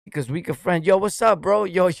because we can friend. Yo, what's up, bro?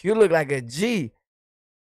 Yo, you look like a G.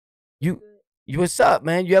 You, you, what's up,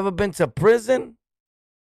 man? You ever been to prison?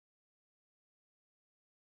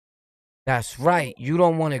 That's right. You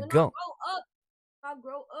don't want to When go. I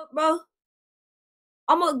grow up, bro,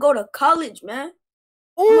 I'm gonna go to college, man.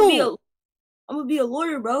 I'm gonna be a Ooh, I'm gonna be a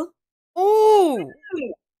lawyer, bro. ooh.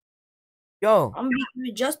 Yo, I'm gonna be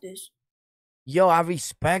doing justice. yo, I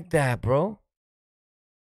respect that, bro.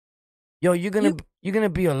 Yo, You, you gonna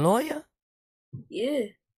be a lawyer? yeah.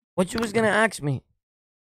 What you was gonna ask me?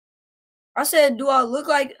 I said, do I look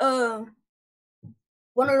like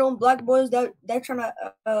one of them black boys that trying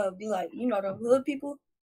to be like the hood people?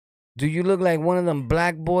 Do you look like one of them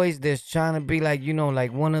black boys that's trying to be like,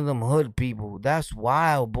 like one of them hood people? That's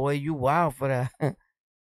wild, boy. You wild for that.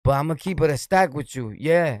 But I'm gonna keep it a stack with you.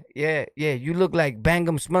 Yeah, yeah, yeah. You look like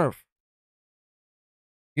Bangum Smurf.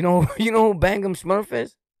 You know, you know who Bangum Smurf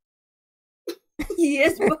is?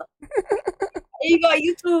 Yes, bro. You got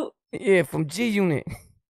YouTube. Yeah, from G Unit.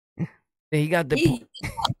 He got the. G.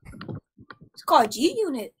 It's called G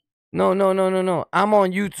Unit. No, no, no, no, no. I'm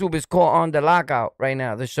on YouTube. It's called On the Lockout right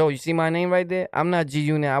now. The show. You see my name right there? I'm not G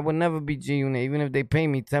Unit. I would never be G Unit, even if they pay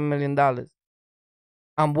me $10 million.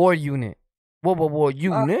 I'm War Unit. War Uh,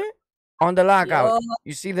 Unit? On the Lockout. yo,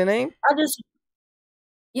 You see the name? I just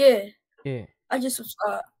yeah, Yeah. I just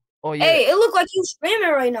subscribed. Oh yeah. Hey, it look like you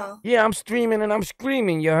streaming right now. Yeah, I'm streaming and I'm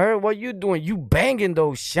screaming. You heard what you doing? You banging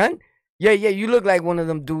those, son. Yeah, yeah, you look like one of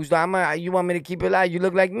them dudes. You want me to keep it live? You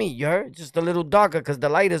look like me. You heard? Just a little darker because the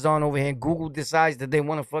light is on over here. And Google decides that they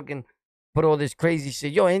want to fucking put all this crazy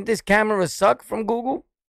shit. Yo, ain't this camera suck from Google?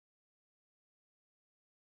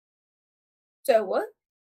 So what?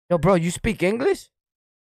 Yo, bro, you speak English?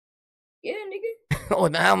 Yeah, nigga. Oh,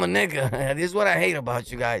 now I'm a nigga. This is what I hate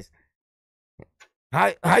about you guys.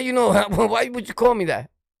 How you know? Why would you call me that?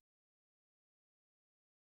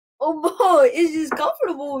 Oh boy, it's just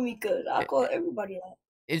comfortable with me cause I call everybody that.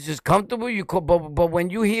 It's just comfortable. You call, but when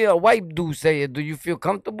you hear a white dude say it, do you feel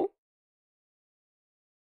comfortable?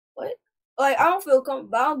 What? Like I don't feel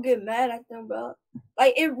comfortable. I don't get mad at them, bro.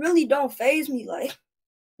 Like it really don't phase me. Like,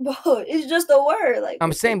 bro, it's just a word. Like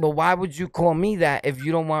I'm saying, but why would you call me that if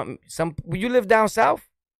you don't want some? You live down south?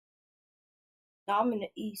 no, I'm in the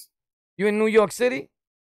East. You in New York City?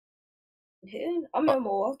 Yeah, I'm in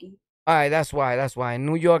Milwaukee. All right, that's why. That's why. In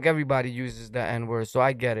New York, everybody uses the N word, so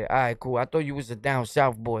I get it. All right, cool. I thought you was a down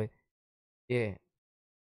south boy. Yeah.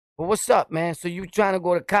 But what's up, man? So you trying to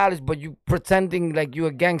go to college, but you pretending like you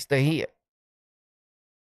a gangster here?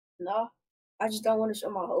 No, I just don't want to show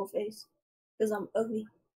my whole face because I'm ugly.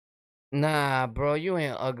 Nah, bro, you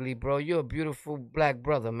ain't ugly, bro. You're a beautiful black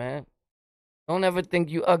brother, man. Don't ever think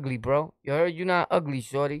you ugly, bro. You heard? You not ugly,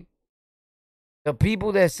 shorty. The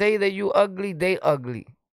people that say that you ugly, they ugly.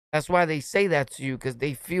 That's why they say that to you, because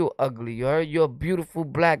they feel ugly. You heard? You're a beautiful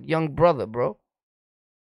black young brother, bro.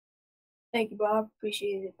 Thank you, bro. I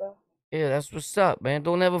appreciate it, bro. Yeah, that's what's up, man.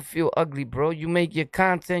 Don't ever feel ugly, bro. You make your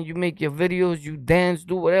content, you make your videos, you dance,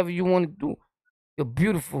 do whatever you want to do. You're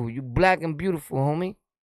beautiful. You black and beautiful, homie.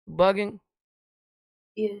 You bugging?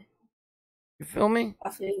 Yeah, You feel me? I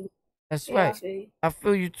feel you. That's Yeah, I right. feel you. I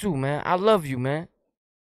feel you too, man. I love you, man.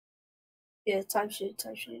 Yeah, type shit,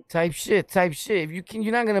 type shit. Type shit, type shit. If you can,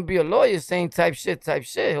 you're not gonna be a lawyer saying type shit,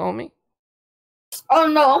 homie. Oh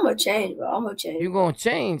no, I'm gonna change, bro. I'm gonna change. You gonna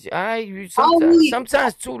change, all right? You I don't sometimes, really.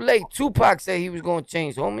 sometimes too late. Tupac said he was gonna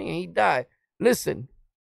change, homie, and he died. Listen,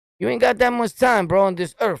 you ain't got that much time, bro, on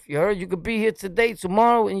this earth. You heard? You could be here today,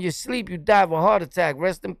 tomorrow, in your sleep, you die of a heart attack.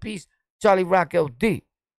 Rest in peace, Charlie Rock LD.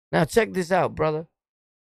 Now check this out, brother.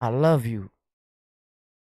 I love you.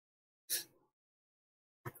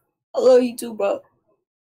 I love you too, bro.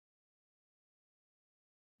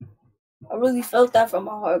 I really felt that from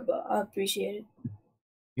my heart, but I appreciate it.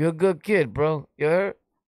 You're a good kid, bro. You heard?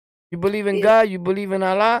 You believe in Yeah, God? You believe in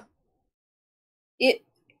Allah? it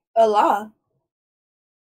a lot.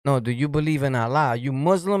 No, do you believe in Allah? You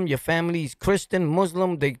Muslim? Your family is Christian,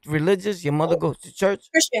 Muslim? They religious? Your mother Oh, goes to church?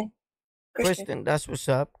 Christian, Christian. Christian, that's what's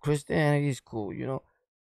up. Christianity is cool, you know.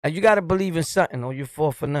 And you gotta believe in something, or you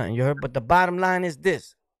fall for nothing. You heard? But the bottom line is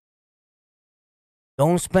this: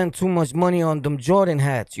 don't spend too much money on them Jordan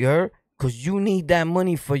hats. You heard? Cause you need that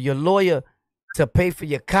money for your lawyer to pay for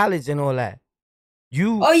your college and all that.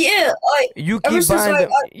 You Oh yeah, like you ever keep since buying like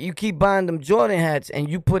them. You keep buying them Jordan hats, and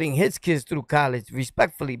you putting his kids through college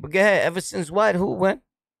respectfully. But go ahead. Ever since what? Who went?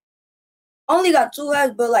 I only got 2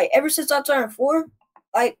 hats, but like ever since I turned 4,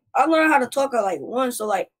 like I learned how to talk at like 1. So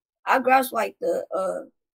like I grasped like the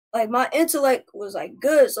like my intellect was like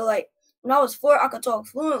good. So like when I was 4, I could talk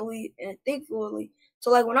fluently and think fluently.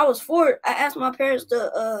 So like when I was 4, I asked my parents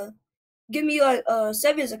to give me like a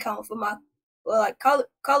savings account for my like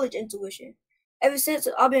college intuition. Ever since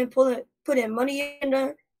I've been putting money in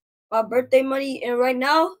there, my birthday money, and right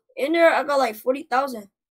now in there I got like 40,000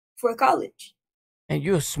 for college. And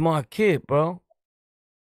you're a smart kid, bro.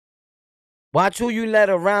 Watch who you let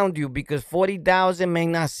around you, because 40,000 may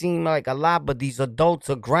not seem like a lot, but these adults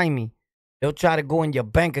are grimy. They'll try to go in your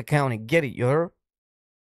bank account and get it. You heard?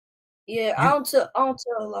 Yeah, You I don't tell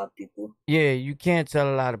a lot of people. Yeah, you can't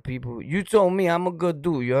tell a lot of people. You told me I'm a good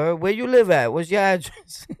dude. You heard? Where you live at? What's your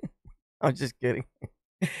address? I'm just kidding.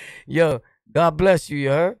 Yo, God bless you. You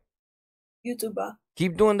heard? YouTube, bro.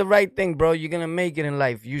 Keep doing the right thing, bro. You're gonna make it in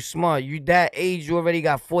life. You smart. You that age, you already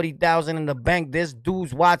got 40,000 in the bank. There's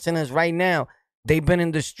dudes watching us right now. They've been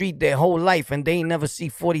in the street their whole life and they ain't never see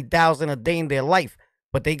 40,000 a day in their life.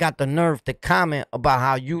 But they got the nerve to comment about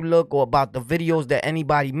how you look or about the videos that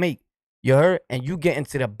anybody make. You heard? And you get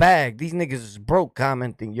into the bag. These niggas is broke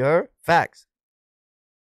commenting. You heard? Facts.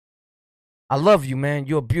 I love you, man.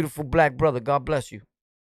 You're a beautiful black brother. God bless you.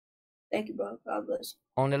 Thank you, bro. God bless.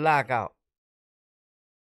 On the lockout.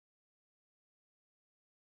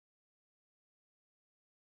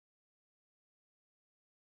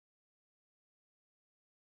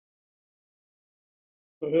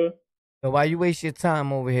 So why you waste your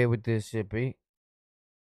time over here with this shit, B?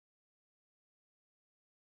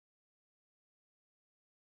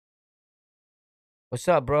 What's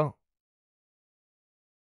up, bro?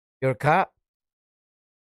 You're a cop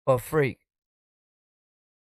or a freak?